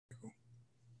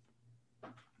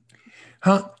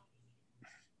Huh.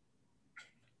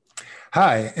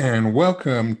 Hi, and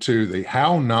welcome to the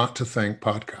How Not to Think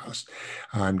podcast.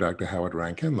 I'm Dr. Howard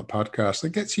Rankin, the podcast that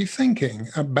gets you thinking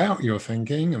about your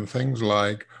thinking and things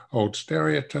like old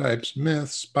stereotypes,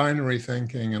 myths, binary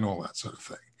thinking, and all that sort of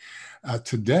thing.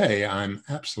 Today, I'm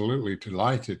absolutely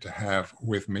delighted to have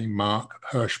with me Mark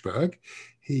Herschberg.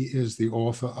 He is the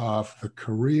author of The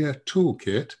Career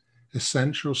Toolkit,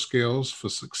 Essential Skills for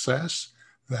Success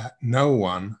That No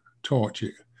One Taught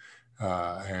You.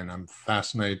 And I'm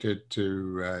fascinated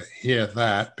to hear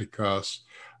that because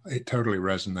it totally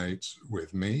resonates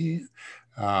with me.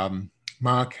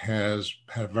 Mark has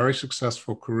had a very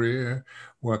successful career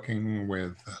working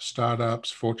with startups,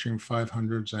 Fortune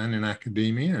 500s, and in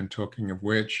academia. And talking of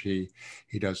which, he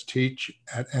does teach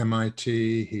at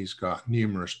MIT. He's got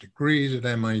numerous degrees at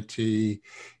MIT,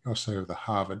 also the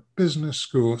Harvard Business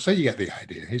School. So you get the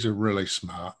idea. He's a really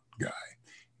smart guy.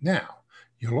 Now,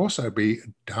 you'll also be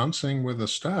dancing with the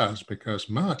stars because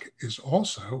Mark is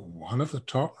also one of the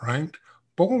top ranked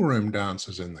ballroom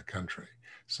dancers in the country.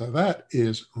 So that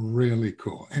is really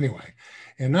cool. Anyway,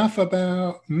 enough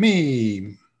about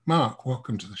me. Mark,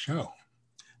 welcome to the show.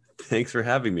 Thanks for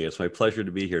having me. It's my pleasure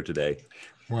to be here today.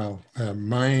 Well,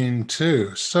 mine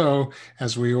too. So,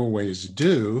 as we always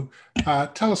do,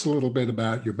 tell us a little bit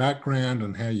about your background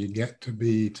and how you get to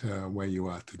be to where you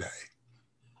are today.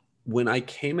 When I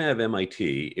came out of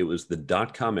MIT, it was the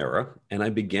dot-com era, and I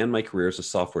began my career as a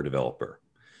software developer.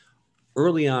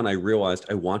 Early on, I realized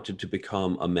I wanted to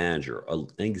become a manager, an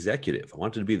executive. I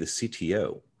wanted to be the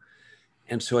CTO.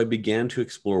 And so I began to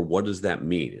explore, what does that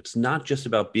mean? It's not just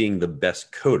about being the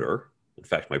best coder. In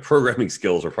fact, my programming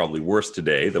skills are probably worse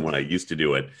today than when I used to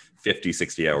do it 50,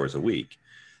 60 hours a week.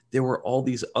 There were all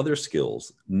these other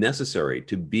skills necessary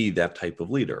to be that type of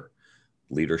leader.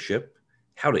 Leadership,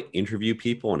 how to interview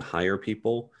people and hire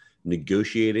people,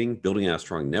 negotiating, building out a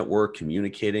strong network,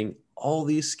 communicating, all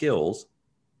these skills,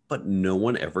 but no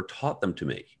one ever taught them to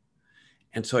me.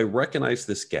 And so I recognized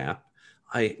this gap.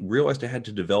 I realized I had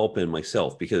to develop it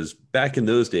myself because back in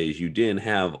those days, you didn't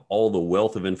have all the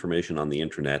wealth of information on the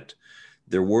internet.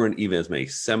 There weren't even as many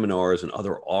seminars and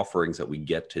other offerings that we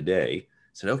get today.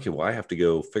 I said, okay, well, I have to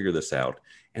go figure this out.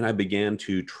 And I began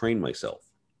to train myself.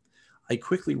 I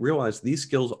quickly realized these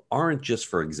skills aren't just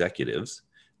for executives.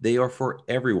 They are for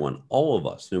everyone. All of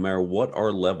us, no matter what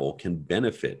our level, can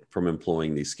benefit from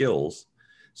employing these skills.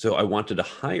 So I wanted to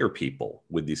hire people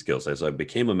with these skills. As I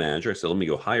became a manager, I said, let me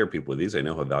go hire people with these. I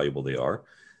know how valuable they are.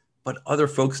 But other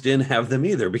folks didn't have them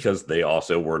either because they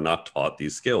also were not taught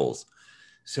these skills.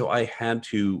 So I had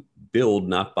to build,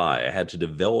 not buy. I had to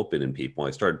develop it in people.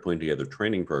 I started putting together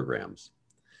training programs.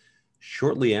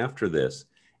 Shortly after this,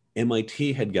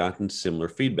 MIT had gotten similar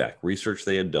feedback, research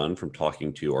they had done from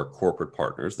talking to our corporate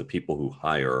partners, the people who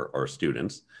hire our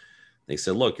students. They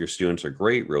said, look, your students are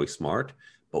great, really smart,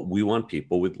 but we want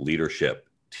people with leadership,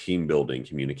 team building,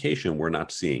 communication. We're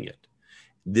not seeing it.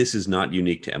 This is not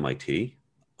unique to MIT.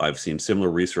 I've seen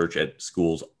similar research at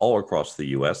schools all across the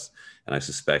US, and I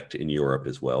suspect in Europe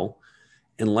as well.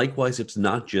 And likewise, it's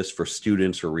not just for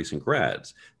students or recent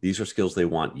grads. These are skills they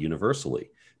want universally,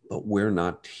 but we're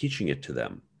not teaching it to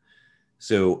them.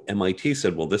 So MIT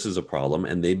said, well, this is a problem.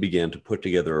 And they began to put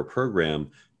together a program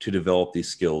to develop these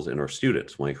skills in our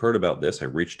students. When I heard about this, I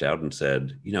reached out and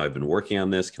said, I've been working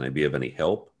on this. Can I be of any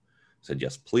help? I said,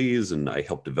 yes, please. And I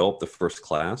helped develop the first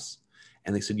class.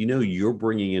 And they said, you're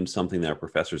bringing in something that our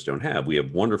professors don't have. We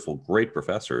have wonderful, great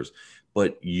professors,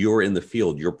 but you're in the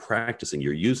field, you're practicing,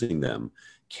 you're using them.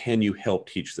 Can you help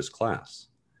teach this class?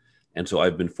 And so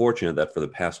I've been fortunate that for the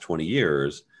past 20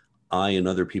 years, I and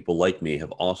other people like me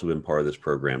have also been part of this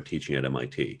program teaching at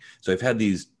MIT. So I've had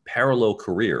these parallel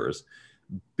careers,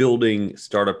 building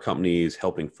startup companies,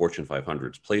 helping Fortune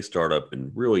 500s play startup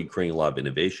and really creating a lot of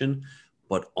innovation,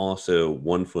 but also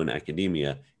one foot in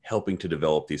academia, helping to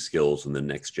develop these skills in the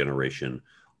next generation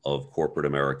of corporate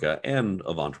America and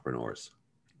of entrepreneurs.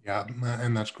 Yeah,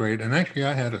 and that's great. And actually,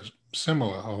 I had a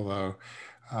similar, although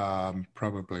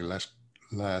probably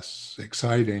less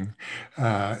exciting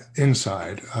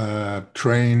inside.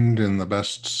 Trained in the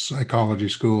best psychology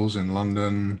schools in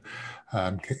London,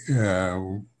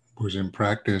 was in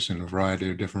practice in a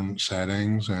variety of different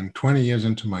settings, and 20 years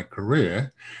into my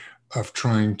career of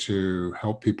trying to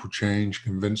help people change,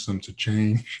 convince them to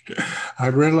change, I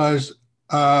realized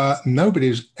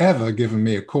nobody's ever given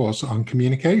me a course on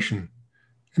communication.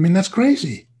 I mean, that's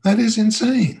crazy. That is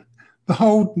insane.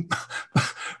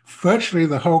 Virtually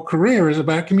the whole career is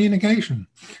about communication.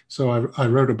 So I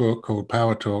wrote a book called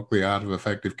Power Talk, The Art of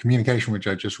Effective Communication, which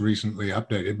I just recently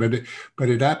updated, but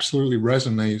it absolutely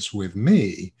resonates with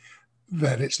me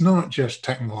that it's not just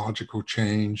technological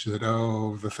change, that,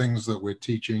 oh, the things that we're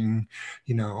teaching,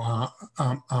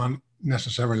 aren't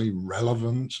necessarily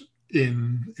relevant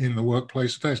in the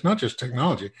workplace today. It's not just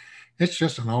technology. It's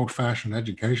just an old-fashioned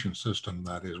education system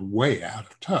that is way out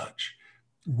of touch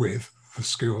with the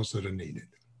skills that are needed.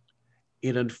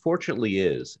 It unfortunately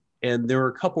is. And there are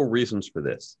a couple reasons for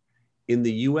this. In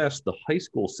the US, the high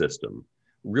school system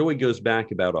really goes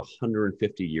back about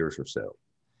 150 years or so.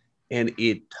 And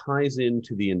it ties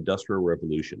into the Industrial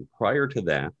Revolution. Prior to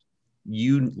that,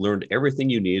 you learned everything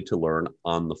you needed to learn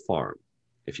on the farm.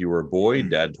 If you were a boy,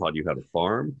 dad taught you how to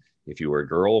farm. If you were a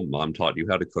girl, mom taught you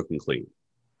how to cook and clean.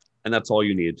 And that's all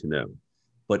you needed to know.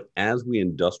 But as we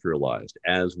industrialized,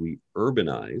 as we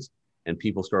urbanized, and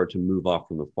people started to move off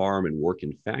from the farm and work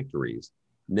in factories,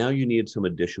 now you need some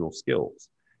additional skills.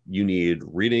 You need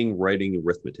reading, writing,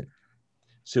 arithmetic.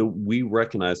 So we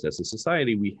recognized as a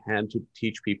society, we had to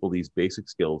teach people these basic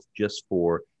skills just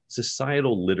for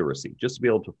societal literacy, just to be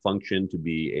able to function, to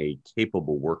be a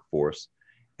capable workforce.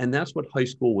 And that's what high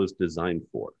school was designed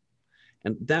for.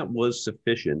 And that was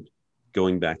sufficient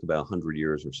going back about 100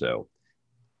 years or so.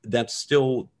 That's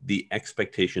still the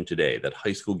expectation today, that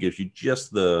high school gives you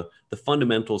just the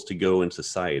fundamentals to go in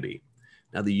society.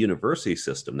 Now, the university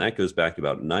system, that goes back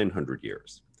about 900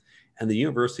 years. And the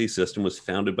university system was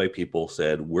founded by people who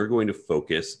said, we're going to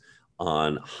focus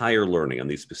on higher learning, on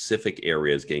these specific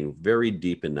areas, getting very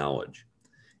deep in knowledge.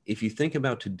 If you think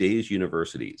about today's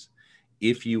universities,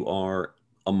 if you are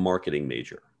a marketing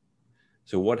major,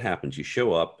 so what happens? You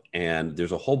show up and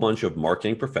there's a whole bunch of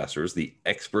marketing professors, the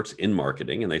experts in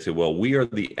marketing, and they say, well, we are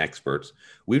the experts.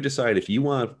 We've decided if you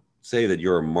want to say that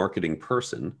you're a marketing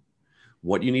person,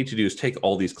 what you need to do is take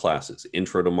all these classes,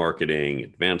 intro to marketing,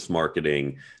 advanced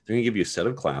marketing. They're going to give you a set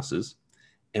of classes.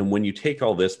 And when you take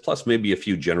all this, plus maybe a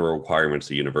few general requirements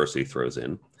the university throws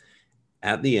in,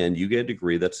 at the end, you get a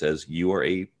degree that says you are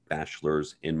a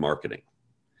bachelor's in marketing.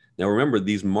 Now, remember,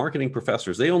 these marketing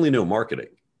professors, they only know marketing.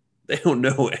 They don't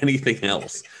know anything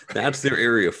else. That's their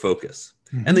area of focus.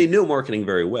 Mm-hmm. And they know marketing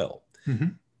very well. Mm-hmm.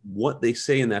 What they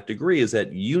say in that degree is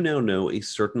that you now know a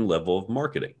certain level of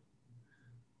marketing.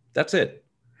 That's it.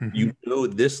 Mm-hmm. You know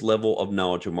this level of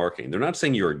knowledge of marketing. They're not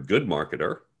saying you're a good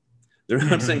marketer. They're not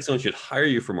mm-hmm. saying someone should hire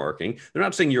you for marketing. They're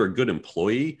not saying you're a good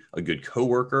employee, a good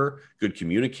coworker, good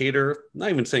communicator, not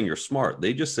even saying you're smart.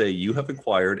 They just say you have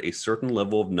acquired a certain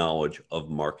level of knowledge of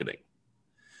marketing.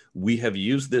 We have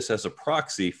used this as a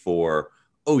proxy for,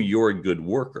 oh, you're a good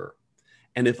worker.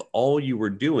 And if all you were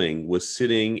doing was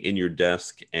sitting in your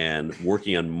desk and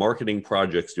working on marketing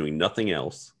projects, doing nothing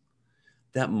else,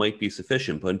 that might be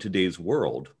sufficient. But in today's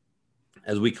world,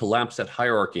 as we collapse that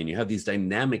hierarchy and you have these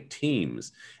dynamic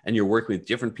teams and you're working with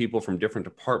different people from different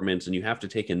departments and you have to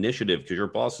take initiative because your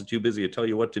boss is too busy to tell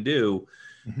you what to do,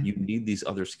 mm-hmm. you need these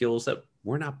other skills that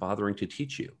we're not bothering to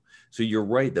teach you. So you're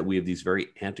right that we have these very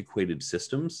antiquated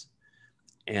systems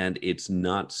and it's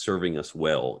not serving us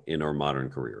well in our modern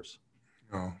careers.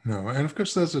 No. And of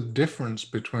course, there's a difference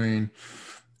between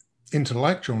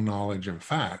intellectual knowledge and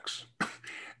facts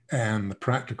and the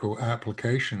practical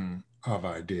application of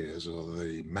ideas, or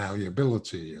the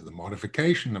malleability or the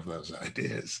modification of those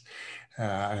ideas.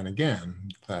 And again,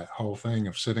 that whole thing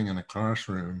of sitting in a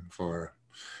classroom for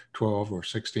 12 or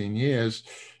 16 years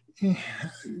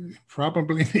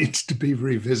probably needs to be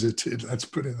revisited. Let's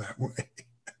put it that way.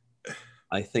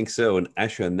 I think so. And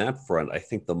actually on that front, I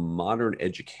think the modern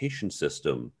education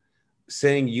system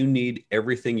saying you need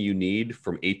everything you need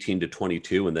from 18 to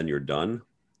 22 and then you're done,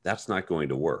 that's not going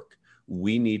to work.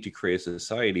 We need to create a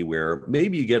society where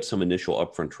maybe you get some initial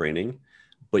upfront training,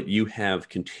 but you have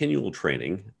continual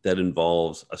training that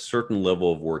involves a certain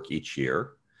level of work each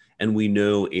year. And we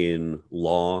know in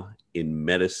law, in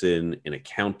medicine, in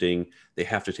accounting, they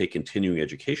have to take continuing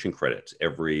education credits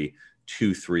every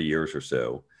 2-3 years or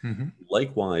so. Mm-hmm.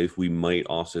 Likewise, we might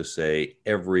also say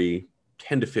every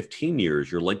 10 to 15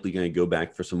 years, you're likely going to go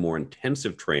back for some more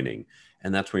intensive training.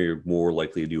 And that's when you're more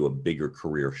likely to do a bigger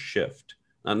career shift.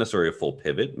 Not necessarily a full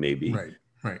pivot, maybe.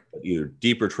 Right. But either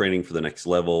deeper training for the next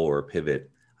level or a pivot.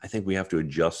 I think we have to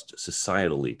adjust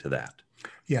societally to that.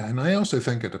 Yeah, and I also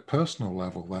think at a personal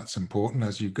level, that's important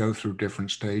as you go through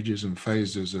different stages and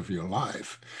phases of your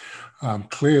life.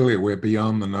 Clearly, we're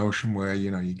beyond the notion where,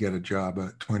 you get a job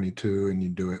at 22 and you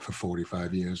do it for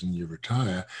 45 years and you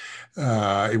retire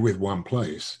with one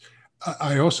place.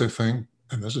 I also think,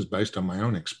 and this is based on my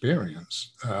own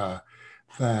experience,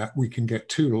 that we can get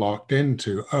too locked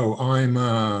into, I'm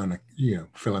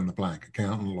fill in the blank,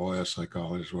 accountant, lawyer,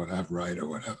 psychologist, whatever, writer,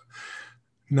 whatever.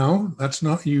 No, that's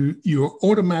not you. You're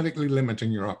automatically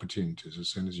limiting your opportunities as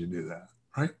soon as you do that,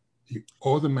 right? You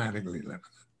automatically limit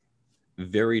it.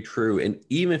 Very true. And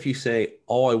even if you say,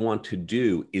 all I want to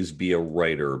do is be a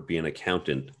writer, be an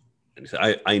accountant,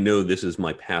 I know this is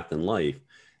my path in life,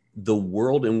 the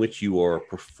world in which you are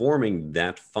performing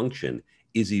that function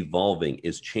is evolving,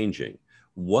 is changing.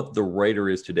 What the writer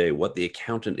is today, what the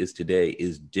accountant is today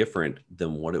is different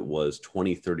than what it was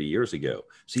 20, 30 years ago.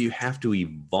 So you have to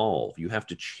evolve. You have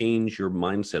to change your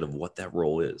mindset of what that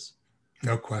role is.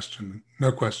 No question.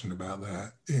 No question about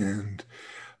that. And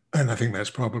I think that's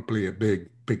probably a big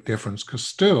difference, because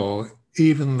still,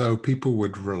 even though people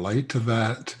would relate to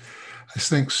that, I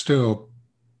think still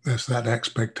there's that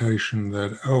expectation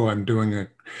that, oh, I'm doing a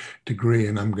degree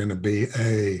and I'm going to be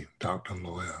a doctor,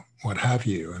 lawyer, what have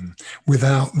you. And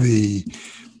without the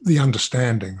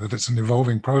understanding that it's an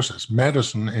evolving process.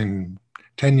 Medicine in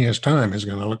 10 years' time is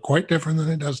going to look quite different than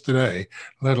it does today,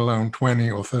 let alone 20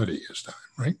 or 30 years' time,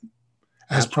 right?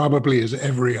 As probably as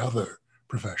every other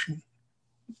profession.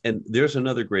 And there's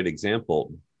another great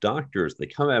example. Doctors, they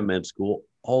come out of med school,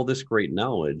 all this great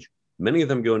knowledge. Many of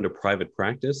them go into private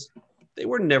practice. They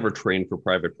were never trained for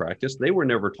private practice. They were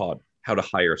never taught how to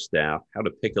hire staff, how to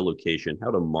pick a location,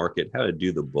 how to market, how to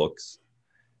do the books.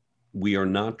 We are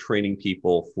not training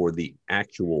people for the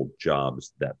actual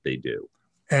jobs that they do.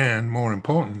 And more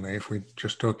importantly, if we're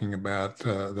just talking about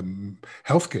the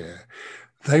healthcare,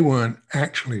 they weren't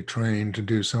actually trained to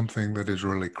do something that is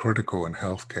really critical in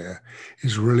healthcare,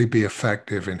 is really be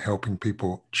effective in helping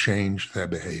people change their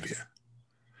behavior.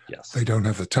 Yes. They don't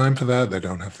have the time for that. They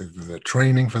don't have the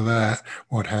training for that,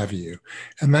 what have you.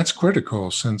 And that's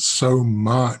critical, since so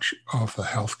much of the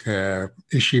healthcare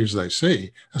issues they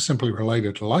see are simply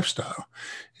related to lifestyle.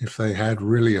 If they had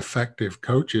really effective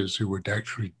coaches who would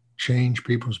actually change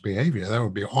people's behavior, that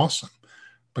would be awesome.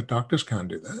 But doctors can't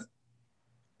do that.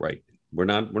 Right. We're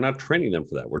not training them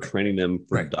for that. We're training them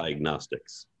for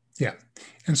diagnostics. Yeah.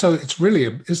 And so it's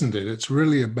really, isn't it? It's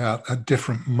really about a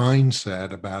different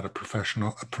mindset about a profession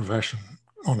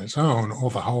on its own,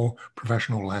 or the whole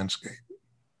professional landscape.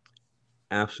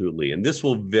 Absolutely. And this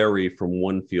will vary from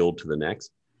one field to the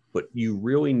next, but you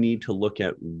really need to look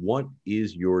at what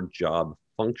is your job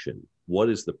function? What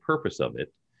is the purpose of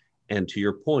it? And to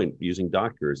your point, using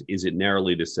doctors, is it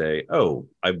narrowly to say, oh,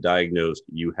 I've diagnosed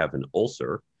you have an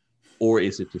ulcer? Or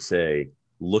is it to say,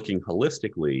 looking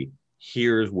holistically,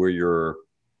 here's where you're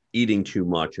eating too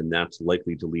much, and that's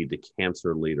likely to lead to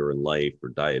cancer later in life or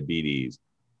diabetes.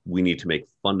 We need to make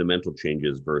fundamental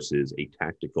changes versus a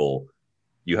tactical,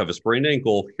 you have a sprained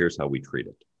ankle, here's how we treat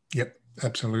it. Yep,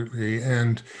 absolutely.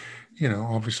 And,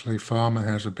 obviously pharma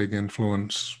has a big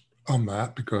influence on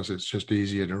that, because it's just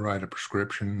easier to write a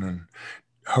prescription and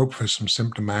hope for some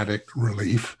symptomatic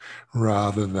relief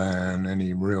rather than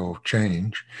any real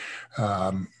change.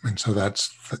 And so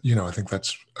that's, I think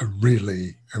that's a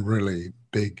really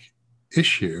big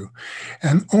issue.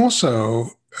 And also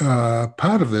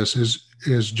part of this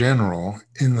is general,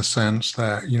 in the sense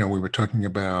that, we were talking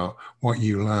about what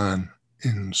you learn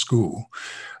in school.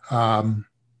 And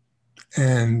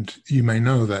you may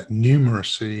know that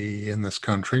numeracy in this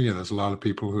country, there's a lot of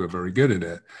people who are very good at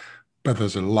it, but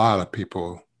there's a lot of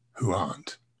people who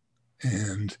aren't.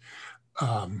 And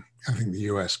I think the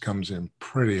US comes in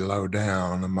pretty low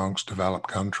down amongst developed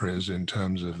countries in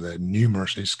terms of their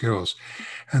numeracy skills.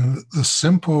 And the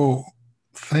simple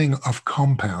thing of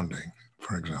compounding,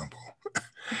 for example,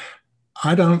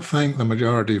 I don't think the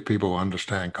majority of people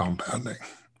understand compounding.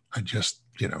 I just,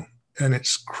 and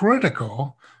it's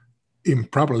critical in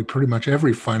probably pretty much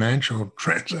every financial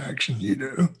transaction you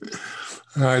do.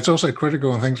 It's also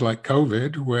critical in things like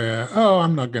COVID, where,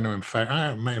 I'm not going to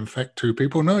I may infect 2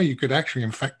 people. No, you could actually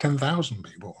infect 10,000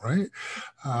 people, right?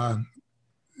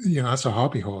 That's a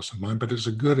hobby horse of mine, but it's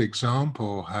a good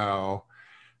example how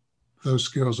those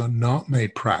skills are not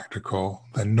made practical.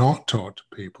 They're not taught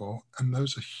to people. And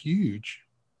those are huge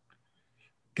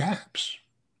gaps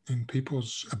in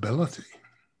people's ability.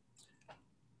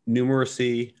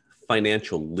 Numeracy,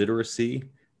 financial literacy,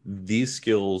 these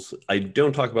skills, I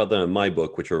don't talk about them in my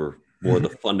book, which are more the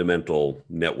fundamental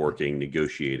networking,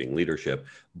 negotiating, leadership.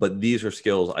 But these are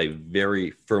skills I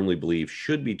very firmly believe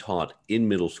should be taught in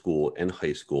middle school and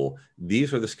high school.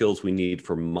 These are the skills we need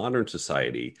for modern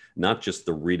society, not just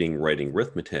the reading, writing,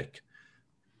 arithmetic.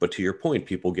 But to your point,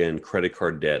 people get in credit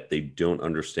card debt. They don't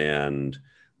understand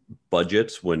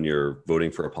budgets when you're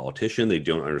voting for a politician. They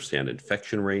don't understand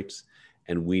infection rates.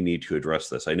 And we need to address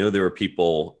this. I know there are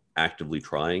people actively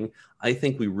trying. I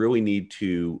think we really need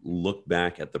to look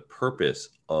back at the purpose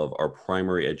of our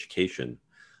primary education.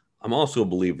 I'm also a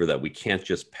believer that we can't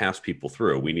just pass people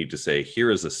through. We need to say, here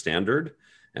is a standard.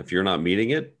 And if you're not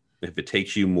meeting it, if it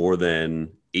takes you more than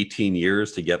 18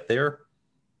 years to get there,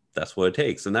 that's what it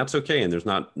takes. And that's okay. And there's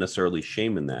not necessarily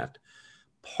shame in that.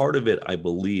 Part of it, I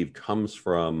believe, comes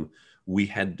from we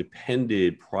had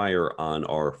depended prior on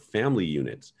our family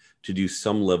units to do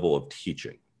some level of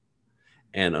teaching.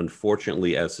 And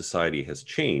unfortunately, as society has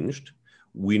changed,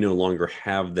 we no longer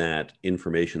have that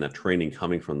information, that training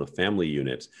coming from the family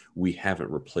units. We haven't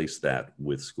replaced that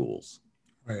with schools.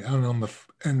 Right.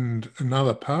 And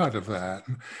another part of that,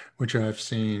 which I've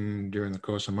seen during the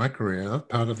course of my career,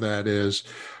 part of that is,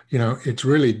 it's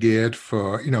really geared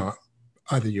for,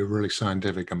 either you're really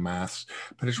scientific in maths,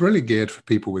 but it's really geared for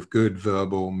people with good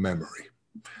verbal memory,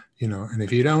 and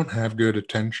if you don't have good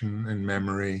attention and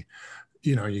memory,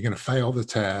 you're going to fail the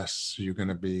tests. You're going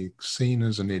to be seen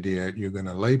as an idiot. You're going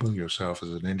to label yourself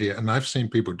as an idiot. And I've seen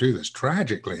people do this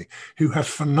tragically who have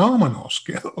phenomenal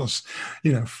skills,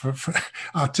 for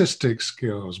artistic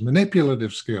skills,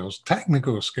 manipulative skills,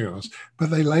 technical skills,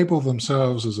 but they label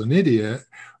themselves as an idiot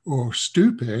or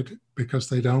stupid because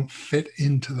they don't fit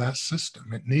into that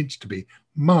system. It needs to be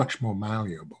much more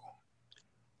malleable.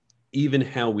 Even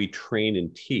how we train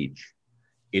and teach,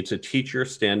 it's a teacher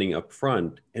standing up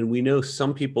front, and we know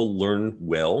some people learn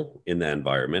well in that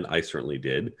environment. I certainly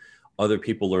did. Other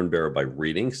people learn better by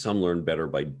reading. Some learn better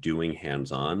by doing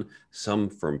hands-on, some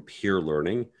from peer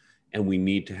learning. And we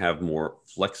need to have more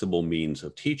flexible means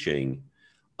of teaching.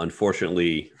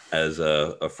 Unfortunately, as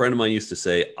a friend of mine used to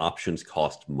say, options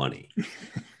cost money.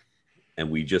 And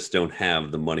we just don't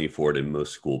have the money for it in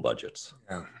most school budgets.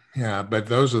 Yeah, but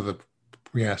those are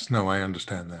yes, no, I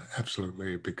understand that.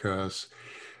 Absolutely, because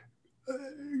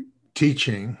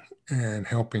teaching and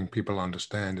helping people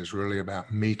understand is really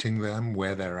about meeting them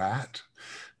where they're at.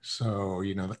 So,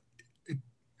 it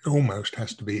almost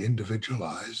has to be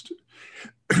individualized,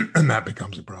 and that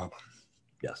becomes a problem.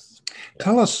 Yes.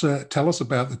 Tell us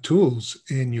about the tools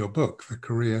in your book, the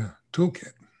Career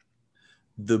Toolkit.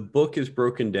 The book is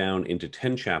broken down into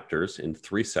 10 chapters in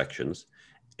 3 sections.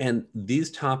 And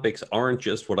these topics aren't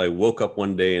just what I woke up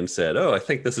one day and said, oh, I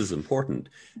think this is important.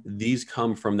 These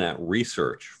come from that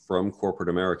research from corporate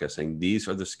America saying these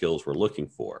are the skills we're looking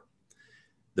for.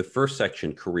 The first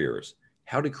section, careers,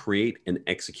 how to create and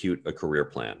execute a career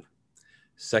plan.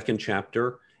 Second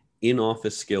chapter,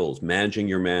 in-office skills, managing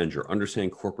your manager, understanding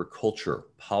corporate culture,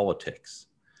 politics.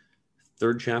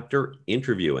 Third chapter,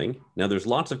 interviewing. Now there's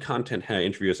lots of content how to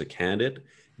interview as a candidate,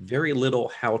 very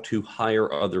little how to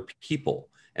hire other people.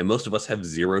 And most of us have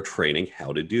zero training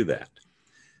how to do that.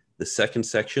 The second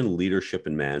section, leadership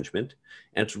and management.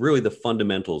 And it's really the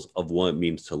fundamentals of what it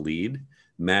means to lead.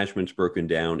 Management's broken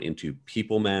down into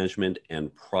people management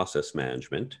and process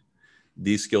management.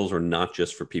 These skills are not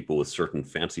just for people with certain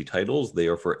fancy titles. They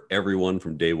are for everyone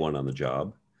from day one on the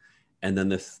job. And then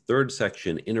the third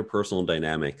section, interpersonal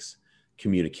dynamics,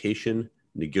 communication,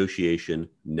 negotiation,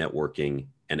 networking,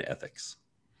 and ethics.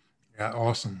 Yeah,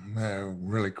 awesome.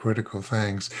 Really critical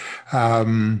things.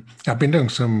 I've been doing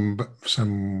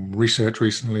some research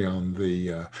recently on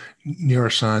the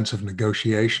neuroscience of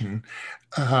negotiation.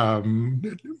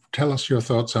 Tell us your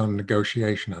thoughts on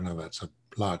negotiation. I know that's a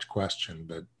large question,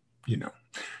 but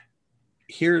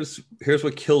Here's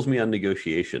what kills me on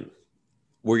negotiation.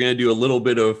 We're going to do a little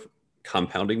bit of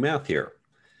compounding math here.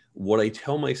 What I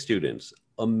tell my students,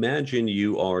 imagine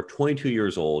you are 22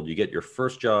 years old, you get your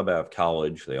first job out of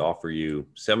college, they offer you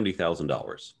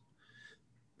 $70,000,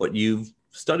 but you've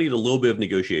studied a little bit of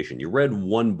negotiation. You read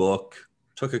one book,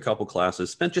 took a couple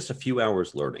classes, spent just a few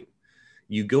hours learning.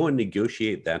 You go and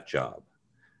negotiate that job.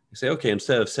 You say, okay,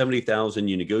 instead of 70,000,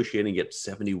 you negotiate and get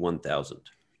 71,000.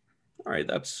 All right,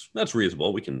 that's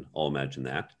reasonable. We can all imagine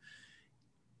that.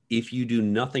 If you do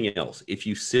nothing else, if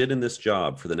you sit in this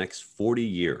job for the next 40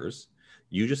 years,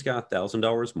 you just got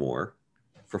 $1,000 more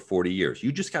for 40 years.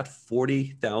 You just got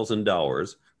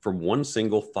 $40,000 from one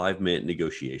single 5-minute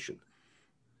negotiation.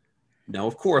 Now,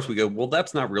 of course, we go, well,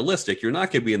 that's not realistic. You're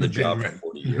not going to be in the job for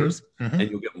 40 years, and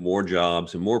you'll get more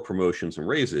jobs and more promotions and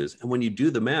raises. And when you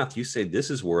do the math, you say this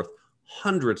is worth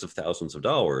hundreds of thousands of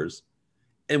dollars.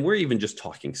 And we're even just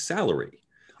talking salary.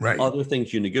 Right. Other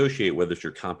things you negotiate, whether it's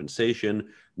your compensation,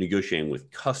 negotiating with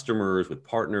customers, with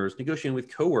partners, negotiating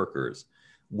with coworkers.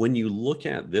 When you look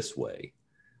at this way,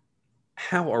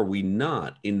 how are we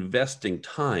not investing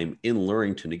time in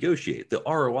learning to negotiate? The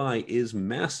ROI is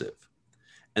massive.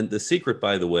 And the secret,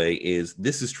 by the way, is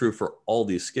this is true for all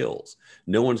these skills.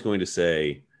 No one's going to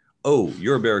say, oh,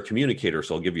 you're a better communicator,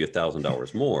 so I'll give you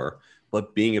 $1,000 more.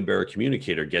 But being a better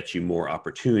communicator gets you more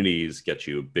opportunities, gets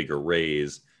you a bigger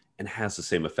raise, and has the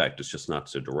same effect. It's just not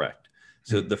so direct.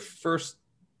 So the first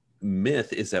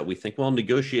myth is that we think, well,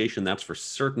 negotiation, that's for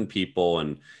certain people,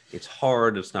 and it's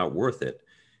hard, it's not worth it.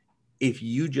 If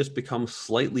you just become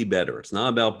slightly better, it's not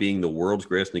about being the world's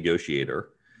greatest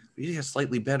negotiator, but you get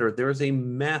slightly better, there is a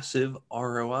massive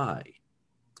ROI.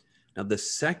 Now, the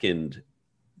second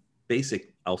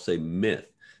basic, I'll say, myth,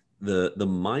 the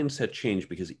mindset change,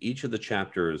 because each of the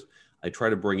chapters I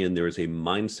try to bring in, there is a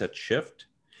mindset shift.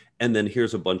 And then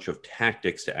here's a bunch of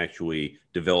tactics to actually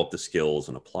develop the skills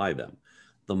and apply them.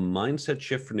 The mindset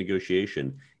shift for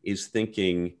negotiation is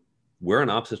thinking we're on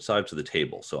opposite sides of the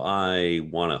table. So I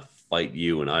want to fight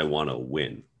you and I want to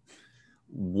win.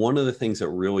 One of the things that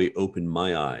really opened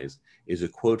my eyes is a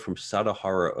quote from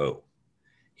Sadahara O.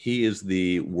 He is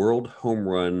the world home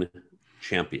run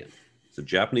champion. He's a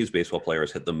Japanese baseball player,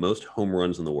 has hit the most home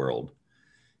runs in the world.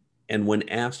 And when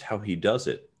asked how he does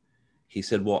it, he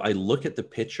said, well, I look at the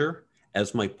pitcher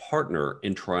as my partner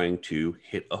in trying to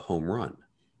hit a home run.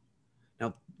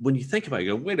 Now, when you think about it,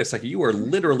 you go, wait a second, you are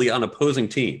literally on opposing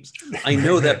teams. I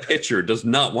know that pitcher does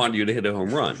not want you to hit a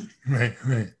home run. Right.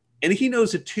 And he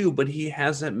knows it too, but he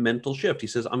has that mental shift. He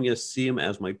says, I'm going to see him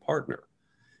as my partner.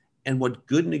 And what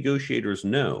good negotiators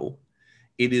know,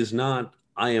 it is not,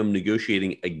 I am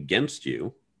negotiating against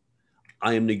you.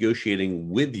 I am negotiating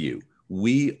with you.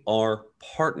 We are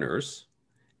partners.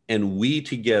 And we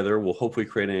together will hopefully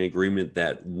create an agreement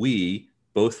that we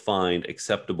both find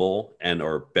acceptable and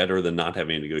are better than not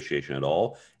having a negotiation at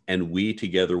all. And we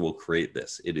together will create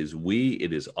this. It is we,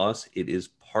 it is us, it is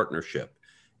partnership.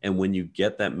 And when you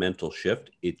get that mental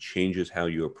shift, it changes how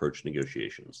you approach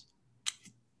negotiations.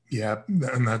 Yeah,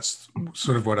 and that's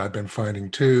sort of what I've been finding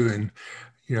too. And,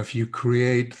 if you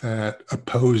create that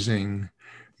opposing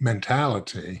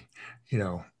mentality,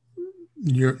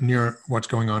 what's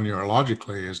going on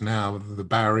neurologically is now the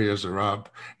barriers are up.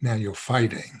 Now you're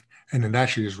fighting, and it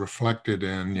actually is reflected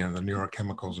in the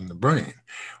neurochemicals in the brain.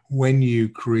 When you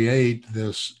create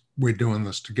this, we're doing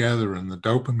this together, and the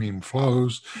dopamine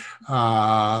flows.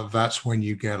 That's when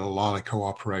you get a lot of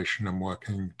cooperation and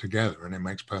working together, and it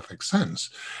makes perfect sense.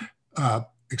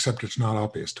 Except it's not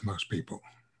obvious to most people,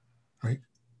 right?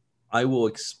 I will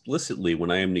explicitly,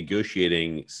 when I am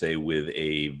negotiating, say, with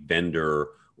a vendor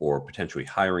or potentially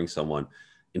hiring someone,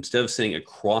 instead of sitting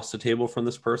across the table from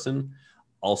this person,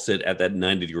 I'll sit at that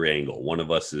 90-degree angle. One of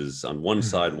us is on one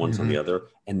side, one's on the other.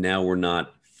 And now we're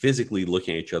not physically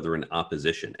looking at each other in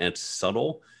opposition. And it's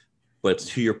subtle, but it's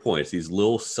to your point, it's these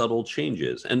little subtle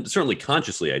changes. And certainly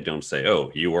consciously, I don't say,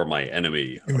 oh, you are my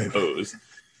enemy, oppose.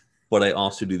 But I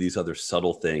also do these other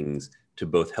subtle things to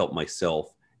both help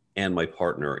myself and my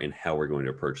partner in how we're going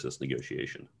to approach this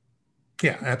negotiation.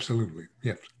 Yeah, absolutely.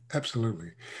 Yes,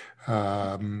 absolutely.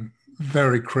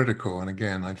 Very critical. And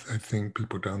again, I think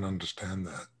people don't understand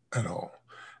that at all.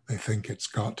 They think it's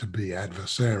got to be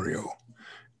adversarial.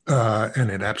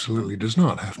 And it absolutely does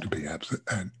not have to be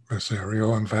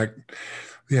adversarial. In fact,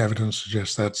 the evidence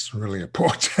suggests that's really a poor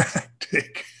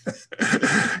tactic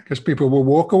because people will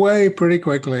walk away pretty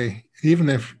quickly.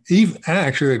 Even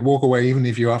actually they'd walk away even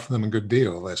if you offer them a good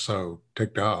deal. They're so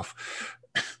ticked off.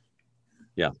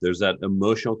 Yeah, there's that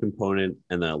emotional component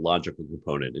and that logical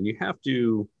component, and you have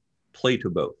to play to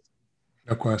both.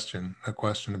 No question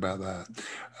about that.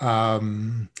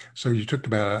 So you talked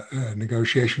about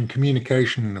negotiation.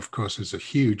 Communication, of course, is a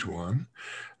huge one.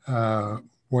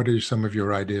 What are some of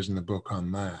your ideas in the book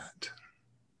on that?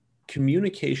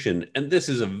 Communication, and this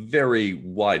is a very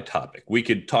wide topic. We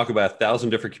could talk about 1,000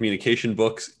 different communication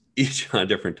books, each on a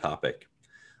different topic.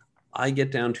 I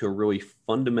get down to a really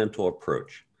fundamental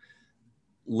approach.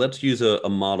 Let's use a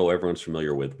model everyone's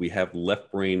familiar with. We have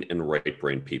left brain and right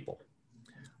brain people.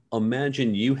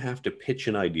 Imagine you have to pitch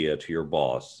an idea to your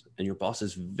boss, and your boss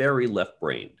is very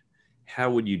left-brained.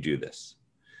 How would you do this?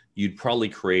 You'd probably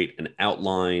create an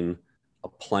outline, a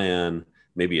plan,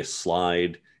 maybe a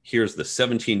slide. Here's the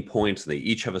 17 points. They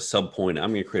each have a sub-point.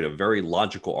 I'm going to create a very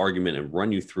logical argument and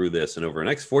run you through this. And over the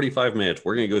next 45 minutes,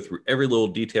 we're going to go through every little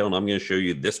detail, and I'm going to show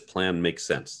you this plan makes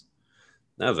sense.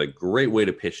 That was a great way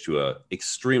to pitch to an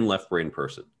extreme left-brain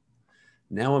person.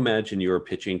 Now imagine you're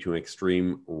pitching to an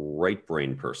extreme right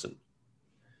brain person.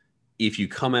 If you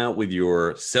come out with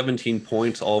your 17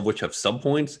 points, all of which have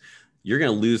subpoints, you're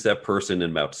going to lose that person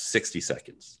in about 60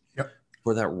 seconds. Yep.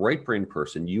 For that right brain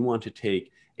person, you want to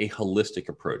take a holistic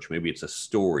approach. Maybe it's a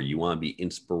story. You want to be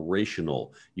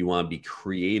inspirational. You want to be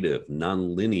creative,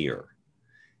 nonlinear.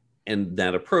 And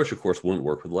that approach, of course, wouldn't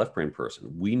work with the left brain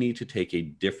person. We need to take a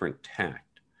different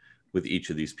tact with each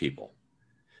of these people.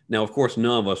 Now, of course,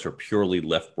 none of us are purely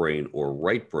left brain or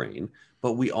right brain,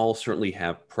 but we all certainly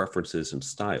have preferences and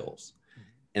styles.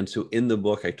 And so in the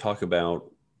book, I talk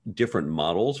about different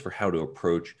models for how to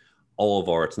approach all of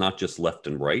our, it's not just left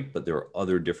and right, but there are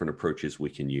other different approaches we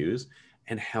can use.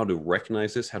 and how to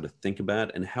recognize this, how to think about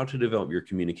it, and how to develop your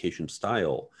communication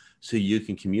style so you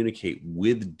can communicate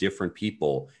with different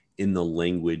people in the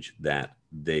language that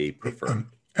they prefer.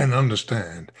 And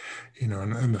understand,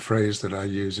 and the phrase that I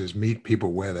use is meet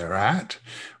people where they're at,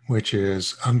 which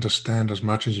is understand as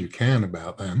much as you can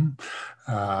about them,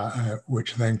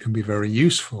 which then can be very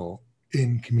useful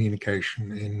in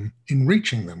communication, in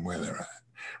reaching them where they're at,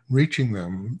 reaching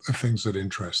them the things that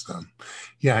interest them.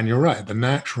 Yeah, and you're right. The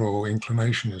natural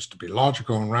inclination is to be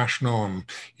logical and rational and,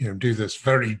 do this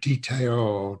very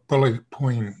detailed bullet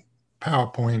point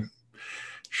PowerPoint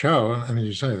show. And as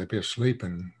you say, they'd be asleep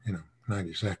in,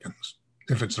 90 seconds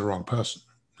if it's the wrong person,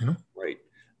 Right.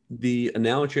 The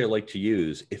analogy I like to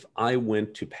use, if I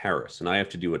went to Paris and I have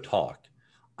to do a talk,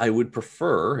 I would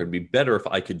prefer, it'd be better if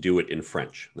I could do it in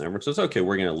French. And everyone says, okay,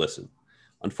 we're going to listen.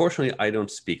 Unfortunately, I don't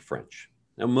speak French.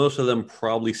 Now, most of them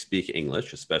probably speak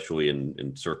English, especially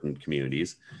in certain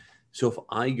communities. So if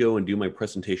I go and do my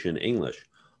presentation in English,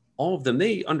 all of them,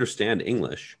 they understand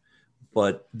English,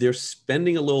 but they're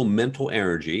spending a little mental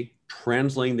energy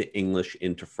translating the English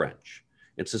into French.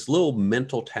 It's this little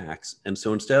mental tax. And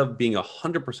so instead of being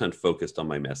 100% focused on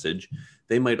my message,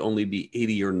 they might only be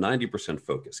 80 or 90%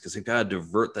 focused because they've got to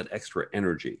divert that extra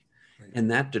energy. Right.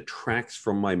 And that detracts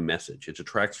from my message. It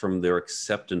detracts from their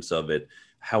acceptance of it,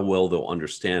 how well they'll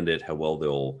understand it, how well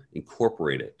they'll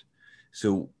incorporate it.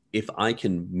 So if I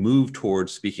can move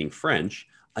towards speaking French,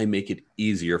 I make it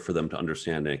easier for them to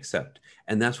understand and accept.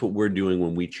 And that's what we're doing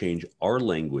when we change our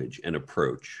language and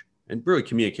approach and really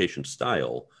communication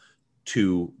style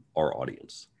to our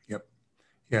audience.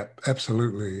 Yep,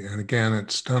 absolutely. And again,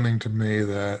 it's stunning to me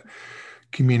that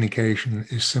communication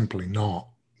is simply not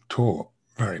taught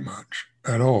very much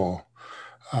at all.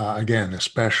 Again,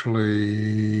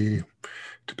 especially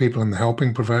to people in the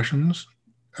helping professions.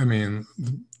 I mean,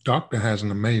 the doctor has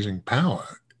an amazing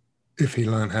power if he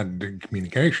learned how to do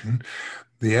communication.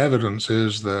 The evidence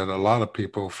is that a lot of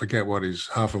people forget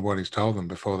half of what he's told them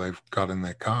before they've got in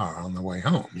their car on the way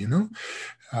home,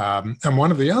 And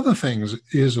one of the other things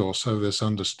is also this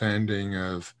understanding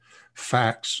of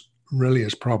facts really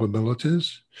as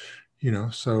probabilities,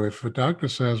 So if a doctor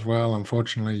says, well,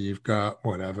 unfortunately, you've got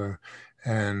whatever,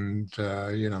 and,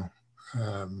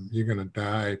 you're going to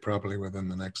die probably within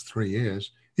the next 3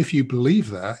 years, if you believe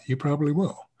that, you probably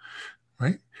will,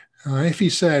 right? If he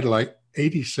said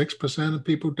 86% of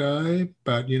people die,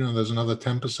 but there's another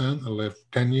 10% that live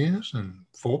 10 years and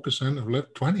 4% have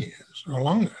lived 20 years or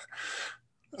longer.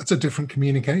 That's a different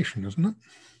communication, isn't it?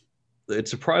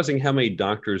 It's surprising how many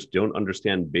doctors don't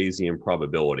understand Bayesian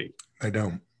probability. They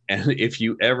don't. And if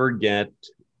you ever get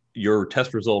your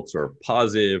test results are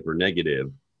positive or negative,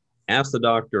 ask the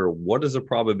doctor, what is the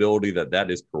probability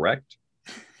that is correct?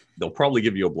 They'll probably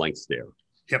give you a blank stare.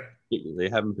 Yep. They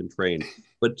haven't been trained.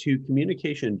 But to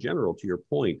communication in general, to your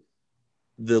point,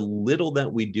 the little that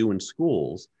we do in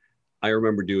schools, I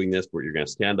remember doing this where you're going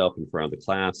to stand up in front of the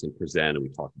class and present, and we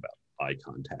talk about eye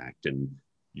contact and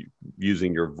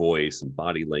using your voice and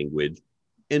body language.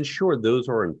 And sure, those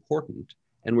are important.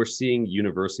 And we're seeing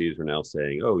universities are now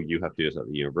saying, oh, you have to do this at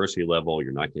the university level.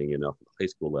 You're not getting enough at the high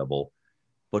school level.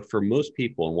 But for most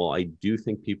people, and while I do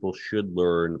think people should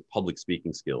learn public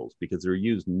speaking skills because they're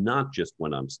used not just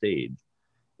when on stage,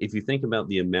 if you think about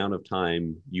the amount of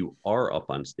time you are up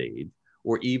on stage,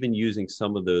 or even using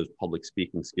some of those public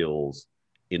speaking skills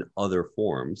in other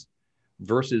forms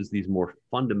versus these more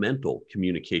fundamental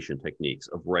communication techniques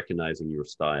of recognizing your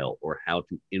style or how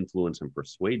to influence and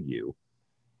persuade you,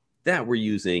 that we're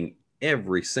using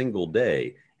every single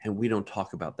day. And we don't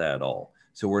talk about that at all.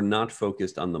 So we're not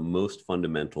focused on the most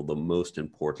fundamental, the most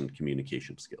important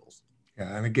communication skills.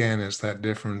 Yeah, and again, it's that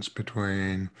difference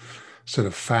between sort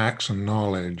of facts and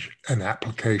knowledge and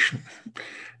application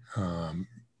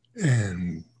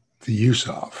and the use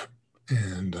of.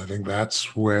 And I think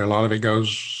that's where a lot of it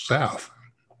goes south.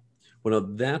 Well, now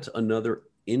that's another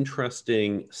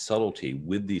interesting subtlety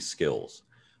with these skills.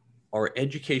 Our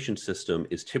education system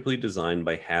is typically designed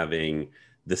by having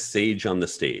the sage on the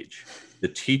stage. The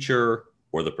teacher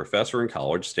or the professor in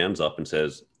college stands up and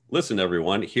says, listen,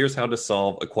 everyone, here's how to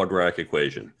solve a quadratic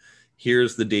equation.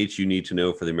 Here's the dates you need to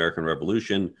know for the American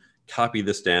Revolution. Copy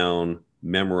this down,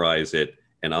 memorize it,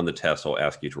 and on the test, I'll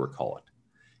ask you to recall it.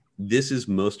 This is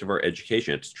most of our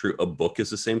education. It's true. A book is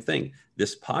the same thing.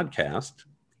 This podcast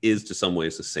is to some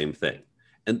ways the same thing.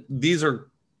 And these are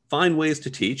fine ways to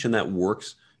teach, and that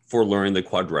works for learning the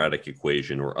quadratic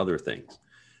equation or other things.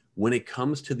 When it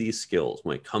comes to these skills,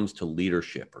 when it comes to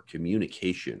leadership or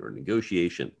communication or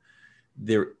negotiation,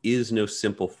 there is no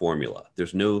simple formula.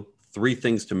 There's no 3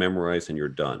 things to memorize and you're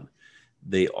done.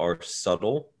 They are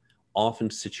subtle, often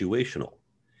situational.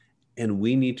 and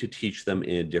we need to teach them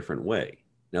in a different way.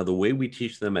 Now, the way we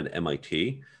teach them at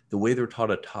MIT, the way they're taught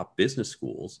at top business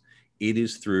schools, it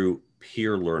is through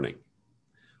peer learning.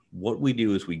 What we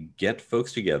do is we get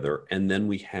folks together and then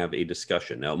we have a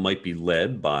discussion. Now, it might be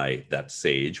led by that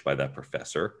sage, by that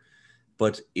professor,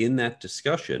 but in that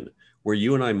discussion, where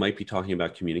you and I might be talking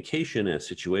about communication in a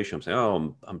situation, I'm saying,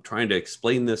 oh, I'm trying to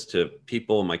explain this to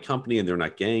people in my company and they're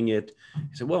not getting it.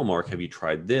 He said, well, Mark, have you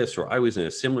tried this? Or I was in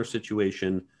a similar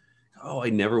situation. Oh, I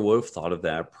never would have thought of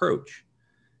that approach.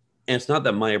 And it's not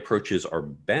that my approaches are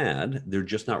bad. They're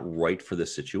just not right for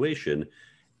this situation.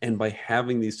 And by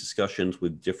having these discussions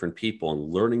with different people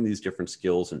and learning these different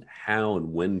skills and how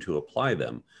and when to apply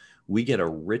them, we get a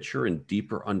richer and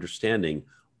deeper understanding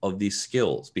of these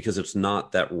skills, because it's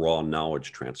not that raw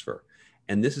knowledge transfer.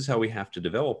 And this is how we have to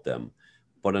develop them.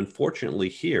 But unfortunately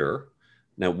here,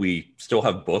 now we still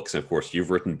have books. And of course, you've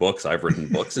written books, I've written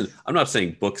books. And I'm not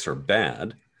saying books are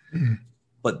bad,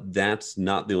 but that's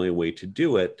not the only way to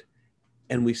do it.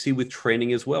 And we see with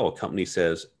training as well, a company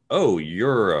says, oh,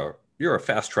 you're a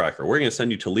fast tracker. We're going to send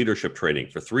you to leadership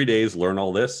training for 3 days, learn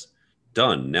all this.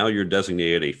 Done. Now you're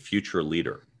designated a future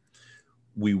leader.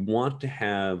 We want to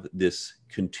have this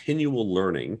continual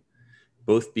learning,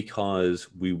 both because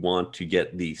we want to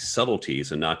get the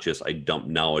subtleties and not just I dump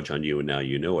knowledge on you and now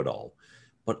you know it all,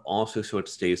 but also so it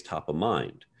stays top of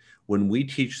mind. When we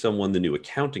teach someone the new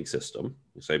accounting system,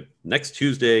 we say, next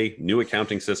Tuesday, new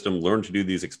accounting system, learn to do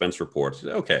these expense reports.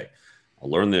 Okay, I'll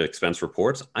learn the expense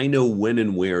reports. I know when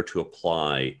and where to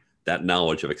apply that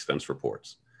knowledge of expense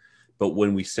reports. But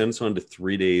when we send someone to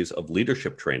 3 days of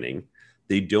leadership training,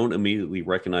 they don't immediately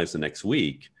recognize the next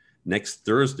week, next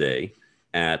Thursday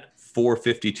at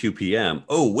 4:52 p.m.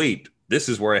 Oh, wait, this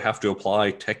is where I have to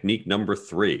apply technique number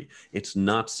 3. It's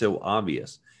not so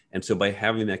obvious. And so by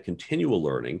having that continual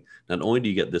learning, not only do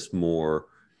you get this more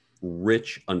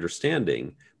rich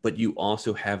understanding, but you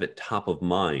also have it top of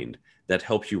mind. That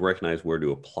helps you recognize where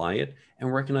to apply it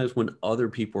and recognize when other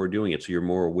people are doing it. So you're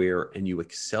more aware and you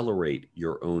accelerate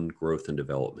your own growth and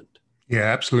development. Yeah,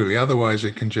 absolutely. Otherwise,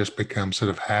 it can just become sort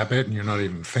of habit and you're not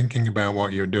even thinking about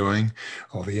what you're doing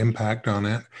or the impact on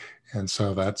it. And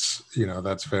so that's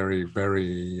very,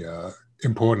 very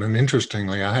important. And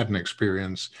interestingly, I had an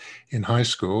experience in high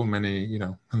school, in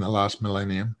the last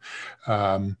millennium,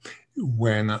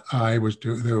 when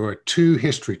there were 2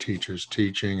 history teachers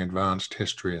teaching advanced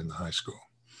history in the high school.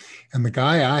 And the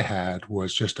guy I had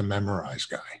was just a memorized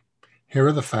guy. Here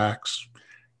are the facts,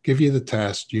 give you the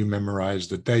test, you memorize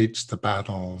the dates, the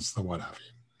battles, the what have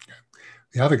you. Okay.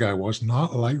 The other guy was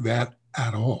not like that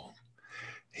at all.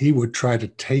 He would try to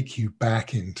take you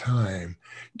back in time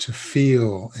to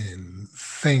feel and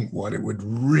think what it would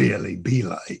really be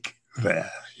like there,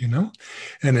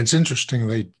 And it's interesting,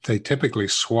 they typically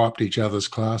swapped each other's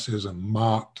classes and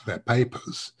marked their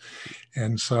papers.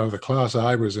 And so the class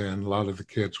I was in, a lot of the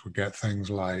kids would get things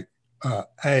like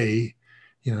A,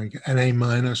 an A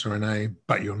minus or an A,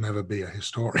 but you'll never be a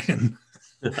historian,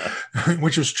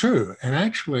 which was true. And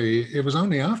actually, it was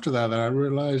only after that I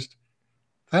realized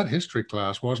that history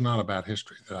class was not about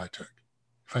history that I took.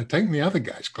 If I'd taken the other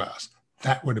guy's class,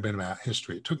 that would have been about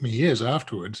history. It took me years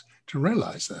afterwards to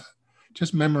realize that.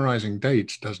 Just memorizing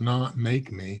dates does not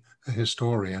make me a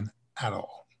historian at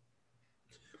all.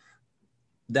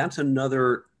 That's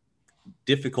another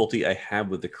difficulty I have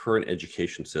with the current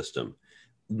education system.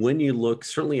 When you look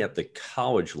certainly at the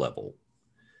college level,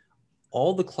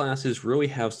 all the classes really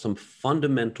have some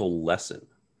fundamental lesson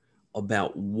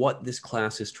about what this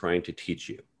class is trying to teach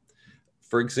you.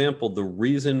 For example, the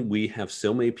reason we have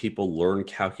so many people learn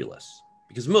calculus,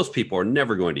 because most people are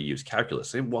never going to use calculus.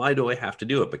 Say, why do I have to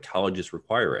do it? But colleges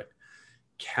require it.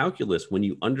 Calculus, when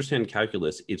you understand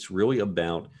calculus, it's really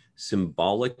about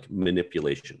symbolic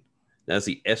manipulation. That's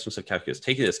the essence of calculus.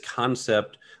 Taking this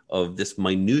concept of this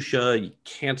minutia, you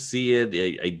can't see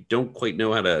it. I don't quite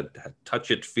know how to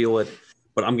touch it, feel it,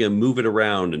 but I'm going to move it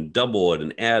around and double it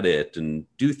and add it and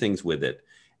do things with it.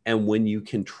 And when you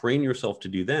can train yourself to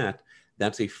do that,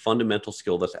 that's a fundamental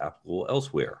skill that's applicable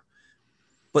elsewhere.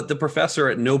 But the professor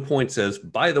at no point says,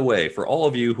 by the way, for all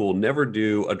of you who will never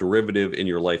do a derivative in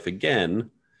your life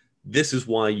again, this is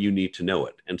why you need to know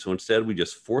it. And so instead, we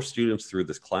just force students through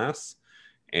this class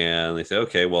and they say,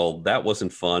 okay, well, that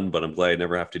wasn't fun, but I'm glad I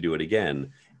never have to do it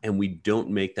again. And we don't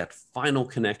make that final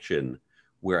connection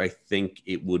where I think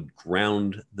it would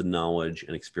ground the knowledge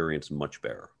and experience much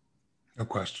better. No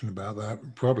question about that.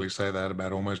 We'd probably say that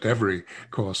about almost every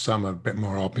course. Some are a bit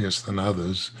more obvious than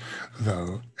others,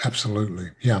 though. Absolutely.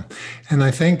 Yeah. And I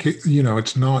think,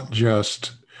 it's not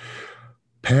just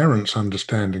parents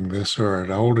understanding this or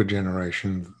an older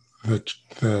generation, that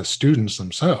the students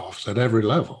themselves at every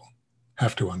level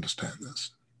have to understand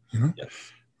this, you know?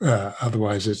 Yes.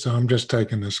 Otherwise, I'm just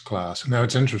taking this class. Now,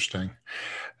 it's interesting.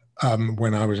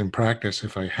 When I was in practice,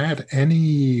 if I had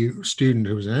any student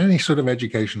who was in any sort of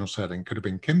educational setting, could have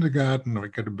been kindergarten or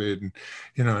it could have been,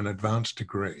 an advanced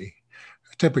degree,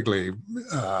 typically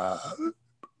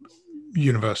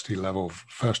university level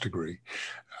first degree,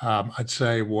 I'd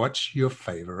say, what's your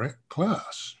favorite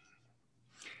class?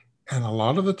 And a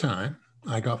lot of the time,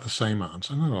 I got the same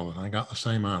answer. Not all of the time, I got the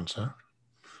same answer.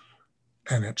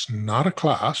 And it's not a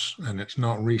class and it's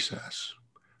not recess.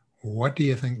 What do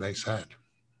you think they said?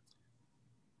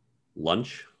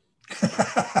 Lunch.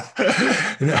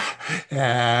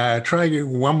 Try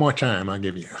one more time, I'll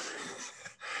give you.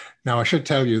 Now, I should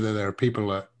tell you that there are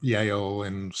people at Yale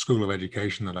and School of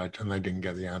Education and they didn't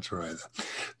get the answer either.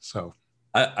 So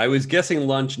I was guessing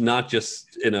lunch, not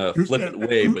just in a flippant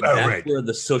way, but that's right. Where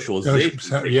the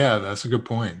socialization. Yeah, that's a good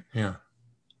point. Yeah.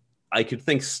 I could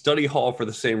think study hall for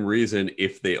the same reason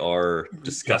if they are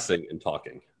discussing and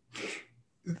talking.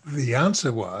 The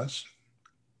answer was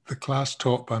the class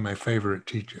taught by my favorite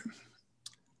teacher.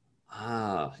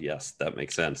 Ah, yes, that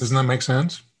makes sense. Doesn't that make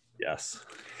sense? Yes,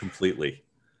 completely.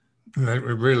 It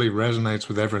really resonates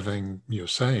with everything you're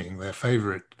saying.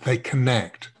 They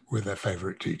connect with their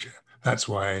favorite teacher. That's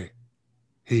why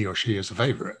he or she is a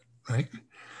favorite, right?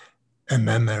 And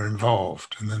then they're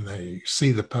involved, and then they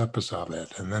see the purpose of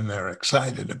it, and then they're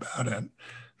excited about it. And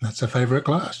that's a favorite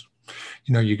class.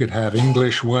 You could have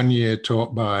English one year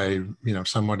taught by,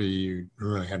 somebody you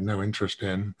really had no interest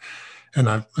in.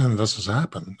 And this has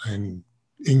happened. And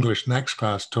English next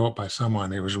class taught by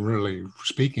someone who was really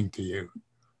speaking to you.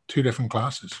 2 different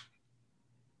classes.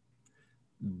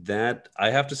 That I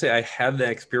have to say, I had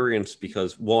that experience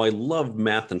because while I loved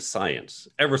math and science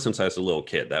ever since I was a little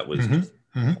kid, that was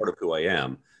part of who I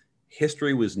am.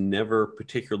 History was never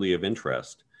particularly of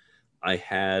interest. I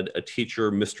had a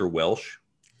teacher, Mr. Welsh,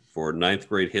 for 9th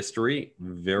grade history,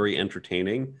 very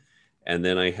entertaining. And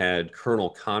then I had Colonel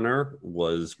Connor,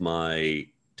 was my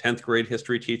 10th grade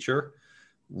history teacher,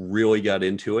 really got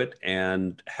into it.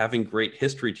 And having great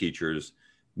history teachers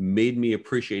made me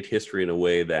appreciate history in a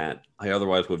way that I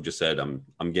otherwise would have just said,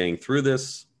 I'm getting through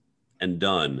this and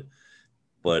done.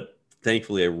 But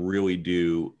thankfully, I really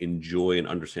do enjoy and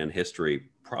understand history,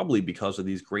 probably because of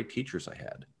these great teachers I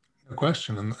had. No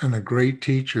question. And a great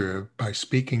teacher, by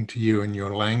speaking to you in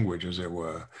your language, as it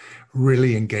were,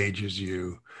 really engages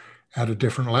you at a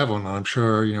different level. And I'm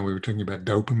sure, we were talking about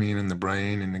dopamine in the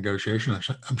brain and negotiation.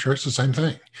 I'm sure it's the same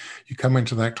thing. You come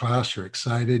into that class, you're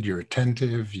excited, you're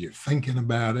attentive, you're thinking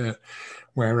about it.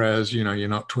 Whereas, you're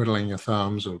not twiddling your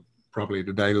thumbs or probably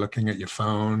today looking at your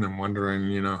phone and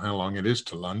wondering, how long it is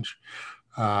to lunch.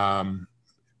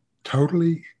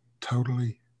 Totally,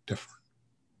 totally different.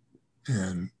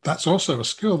 And that's also a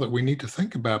skill that we need to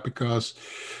think about because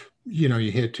you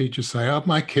hear teachers say, oh,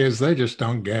 my kids, they just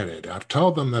don't get it. I've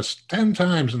told them this 10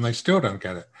 times and they still don't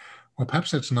get it. Well,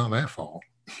 perhaps it's not their fault.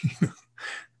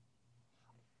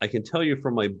 I can tell you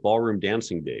from my ballroom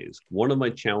dancing days, one of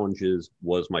my challenges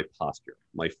was my posture.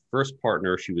 My first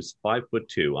partner, she was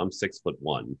 5'2", I'm 6'1".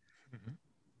 Mm-hmm.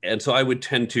 And so I would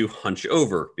tend to hunch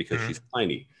over because she's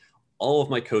tiny. All of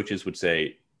my coaches would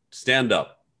say, stand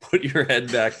up, put your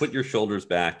head back, put your shoulders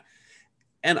back.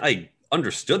 And I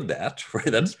understood that, right?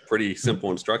 That's pretty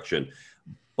simple instruction,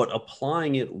 but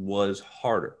applying it was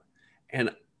harder.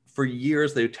 And for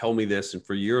years, they would tell me this, and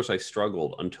for years I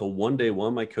struggled until one day, one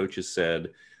of my coaches said,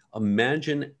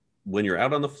 imagine when you're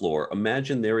out on the floor,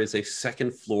 imagine there is a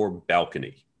second floor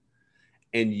balcony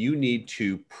and you need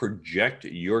to project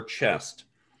your chest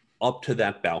up to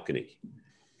that balcony.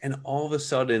 And all of a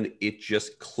sudden it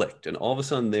just clicked. And all of a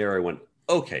sudden there I went,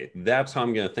 okay, that's how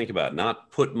I'm going to think about it.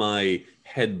 Not put my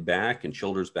head back and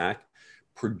shoulders back,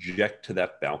 project to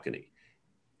that balcony.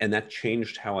 And that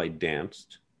changed how I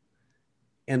danced.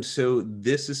 And so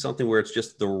this is something where it's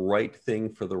just the right thing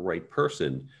for the right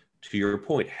person. To your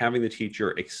point, having the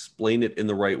teacher explain it in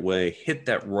the right way, hit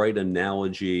that right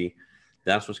analogy,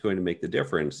 that's what's going to make the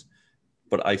difference.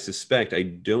 But I suspect I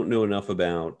don't know enough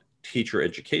about teacher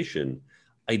education.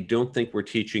 I don't think we're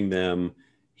teaching them,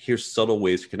 here's subtle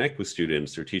ways to connect with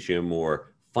students. They're teaching them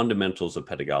more fundamentals of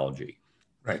pedagogy.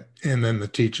 Right. And then the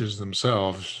teachers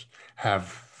themselves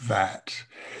have that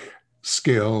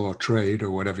skill or trade or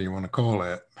whatever you want to call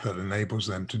it that enables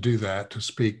them to do that, to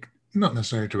speak not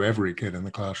necessarily to every kid in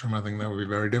the classroom. I think that would be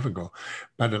very difficult,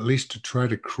 but at least to try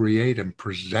to create and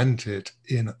present it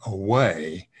in a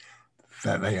way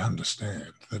that they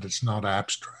understand, that it's not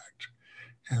abstract.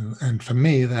 And for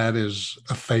me, that is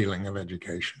a failing of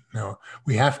education. Now,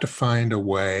 we have to find a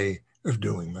way of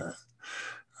doing that.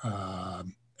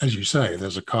 as you say,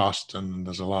 there's a cost and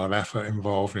there's a lot of effort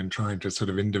involved in trying to sort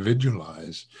of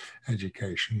individualize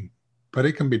education, but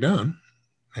it can be done.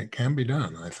 It can be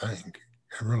done, I think.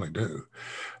 I really do.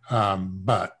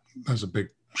 But there's a big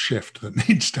shift that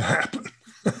needs to happen.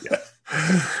 Yeah.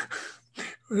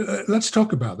 Let's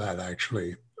talk about that,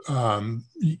 actually.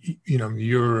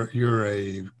 You're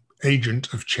a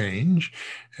agent of change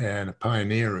and a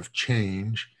pioneer of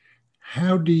change.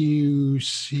 How do you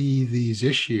see these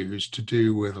issues to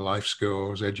do with life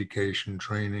skills, education,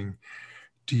 training?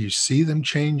 Do you see them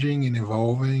changing and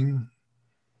evolving?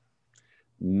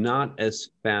 Not as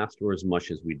fast or as much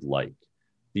as we'd like.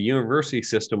 The university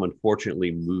system,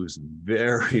 unfortunately, moves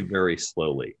very, very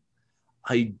slowly.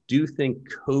 I do think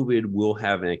COVID will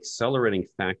have an accelerating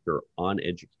factor on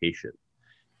education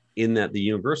in that the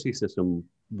university system,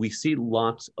 we see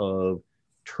lots of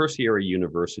tertiary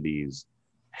universities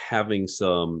having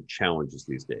some challenges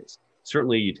these days.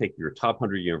 Certainly, you take your top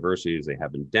 100 universities, they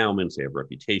have endowments, they have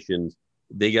reputations.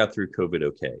 They got through COVID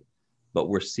okay. But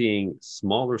we're seeing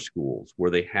smaller schools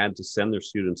where they had to send their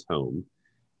students home,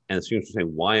 and the students are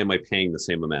saying, why am I paying the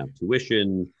same amount of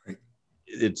tuition?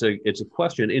 It's a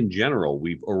question. In general,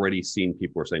 we've already seen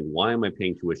people are saying, why am I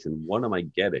paying tuition? What am I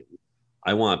getting?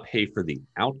 I want to pay for the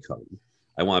outcome.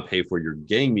 I want to pay for you're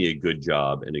getting me a good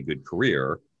job and a good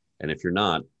career. And if you're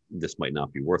not, this might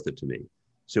not be worth it to me.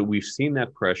 So we've seen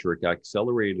that pressure. It got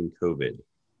accelerated in COVID.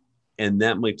 And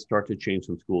that might start to change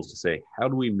some schools to say, how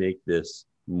do we make this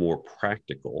more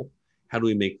practical? How do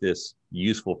we make this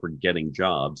useful for getting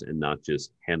jobs and not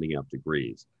just handing out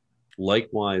degrees?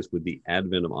 Likewise, with the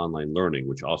advent of online learning,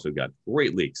 which also got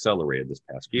greatly accelerated this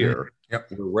past year,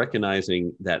 we're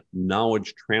recognizing that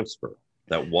knowledge transfer,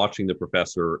 that watching the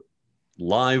professor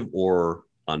live or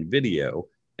on video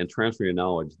and transferring your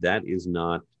knowledge, that is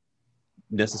not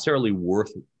necessarily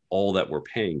worth all that we're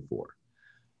paying for.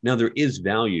 Now, there is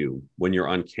value when you're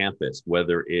on campus,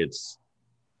 whether it's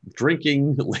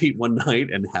drinking late one night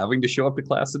and having to show up to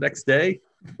class the next day,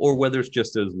 or whether it's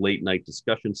just those late night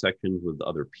discussion sections with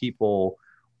other people,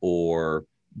 or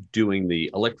doing the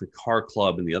electric car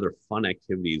club and the other fun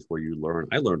activities where you learn.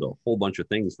 I learned a whole bunch of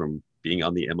things from being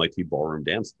on the MIT ballroom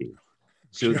dance team.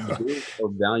 So those are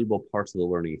valuable parts of the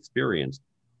learning experience.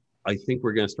 I think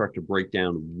we're going to start to break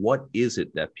down what is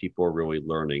it that people are really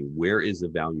learning, where is the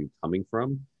value coming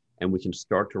from, and we can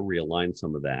start to realign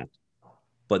some of that.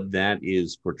 But that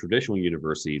is, for traditional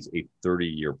universities, a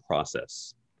 30-year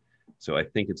process. So I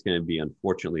think it's going to be,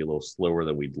 unfortunately, a little slower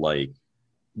than we'd like.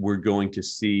 We're going to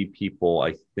see people,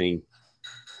 I think,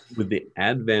 with the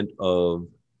advent of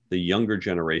the younger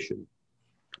generation,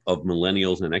 of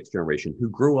millennials and next generation who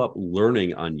grew up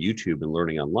learning on YouTube and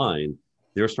learning online,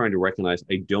 they're starting to recognize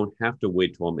I don't have to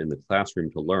wait till I'm in the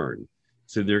classroom to learn.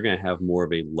 So they're going to have more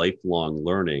of a lifelong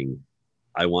learning.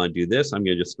 I want to do this. I'm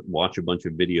going to just watch a bunch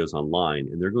of videos online,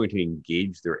 and they're going to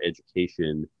engage their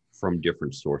education from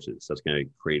different sources. That's going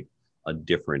to create a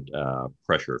different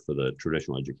pressure for the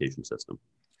traditional education system.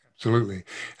 Absolutely.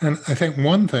 And I think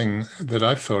one thing that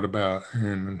I've thought about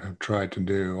and have tried to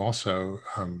do also,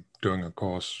 doing a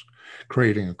course,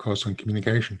 creating a course on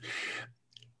communication,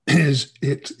 is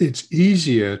it's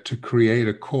easier to create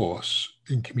a course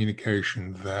in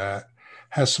communication that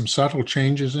has some subtle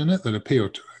changes in it that appeal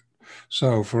to it.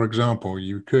 So, for example,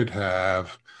 you could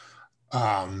have,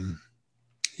 algebra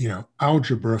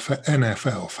for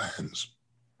NFL fans.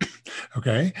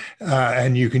 Okay.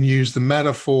 And you can use the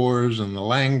metaphors and the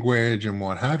language and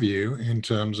what have you in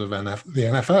terms of the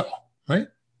NFL, right?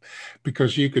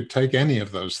 Because you could take any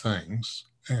of those things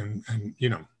and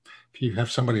if you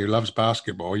have somebody who loves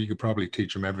basketball, you could probably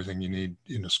teach them everything you need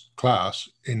in a class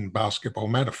in basketball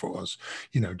metaphors,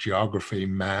 geography,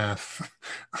 math,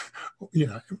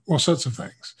 all sorts of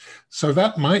things. So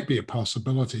that might be a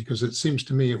possibility, because it seems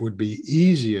to me it would be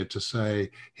easier to say,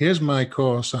 here's my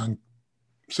course on,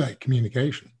 say,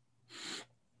 communication.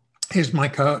 Here's my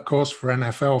course for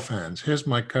NFL fans. Here's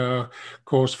my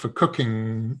course for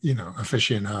cooking,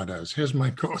 aficionados. Here's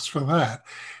my course for that.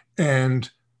 And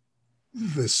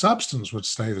the substance would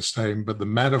stay the same, but the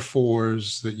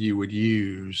metaphors that you would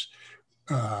use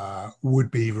would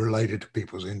be related to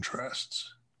people's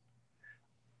interests.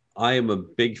 I am a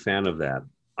big fan of that.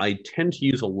 I tend to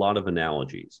use a lot of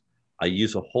analogies. I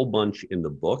use a whole bunch in the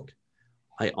book.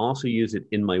 I also use it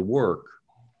in my work.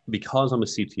 Because I'm a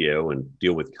CTO and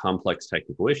deal with complex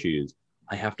technical issues,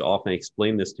 I have to often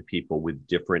explain this to people with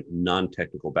different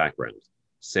non-technical backgrounds,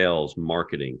 sales,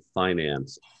 marketing,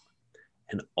 finance.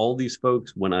 And all these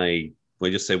folks, when I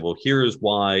just say, well, here's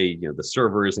why the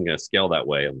server isn't going to scale that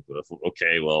way. I'm like,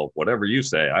 okay, well, whatever you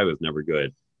say. I was never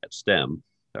good at STEM.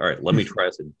 All right, let me try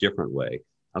this a different way.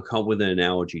 I'll come up with an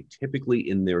analogy typically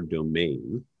in their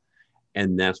domain,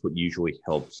 and that's what usually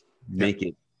helps make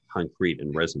it concrete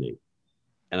and resonate.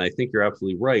 And I think you're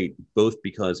absolutely right, both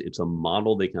because it's a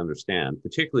model they can understand,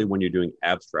 particularly when you're doing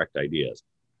abstract ideas.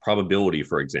 Probability,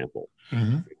 for example.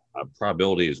 Mm-hmm.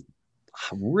 Probability is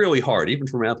really hard. Even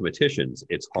for mathematicians,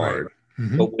 it's hard. Right.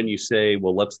 Mm-hmm. But when you say,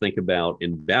 well, let's think about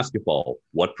in basketball,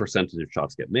 what percentage of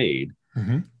shots get made,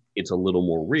 Mm-hmm. it's a little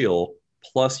more real.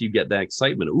 Plus, you get that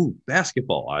excitement. Ooh,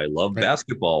 basketball. I love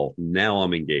basketball. Now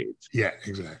I'm engaged. Yeah,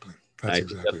 exactly. I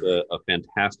think that's a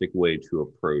fantastic way to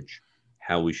approach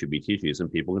how we should be teaching this. And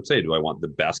people can say, do I want the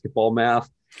basketball math?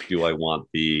 Do I want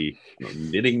the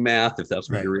knitting math? If that's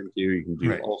what you're into, you can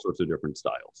do all sorts of different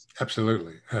styles.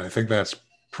 Absolutely. I think that's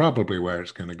probably where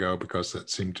it's going to go, because that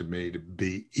seemed to me to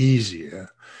be easier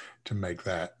to make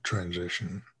that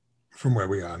transition from where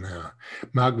we are now.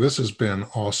 Mark, this has been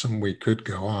awesome. We could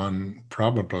go on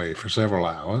probably for several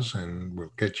hours, and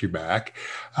we'll get you back.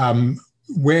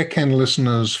 Where can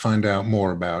listeners find out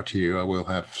more about you? I will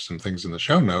have some things in the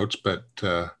show notes, but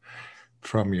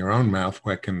from your own mouth,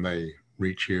 where can they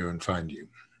reach you and find you?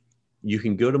 You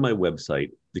can go to my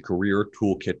website,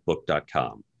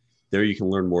 thecareertoolkitbook.com. There you can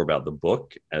learn more about the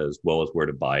book, as well as where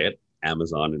to buy it,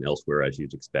 Amazon and elsewhere, as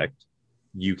you'd expect.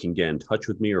 You can get in touch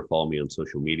with me or follow me on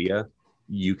social media.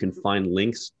 You can find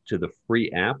links to the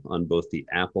free app on both the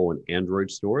Apple and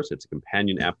Android stores. It's a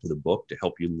companion app to the book to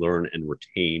help you learn and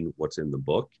retain what's in the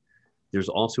book. There's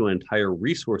also an entire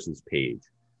resources page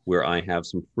where I have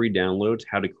some free downloads,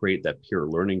 how to create that peer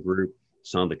learning group,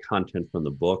 some of the content from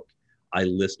the book. I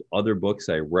list other books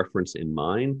I reference in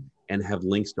mine and have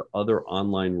links to other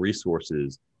online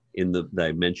resources that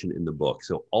I mentioned in the book.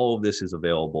 So all of this is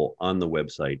available on the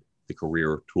website,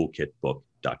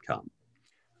 thecareertoolkitbook.com.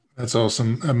 That's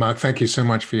awesome. Mark, thank you so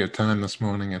much for your time this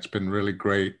morning. It's been really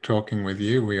great talking with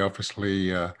you. We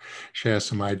obviously share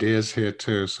some ideas here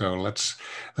too. So let's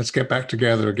get back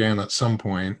together again at some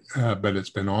point. But it's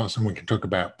been awesome. We can talk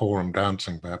about ballroom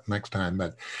dancing perhaps next time.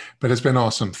 But it's been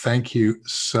awesome. Thank you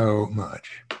so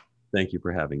much. Thank you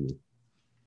for having me.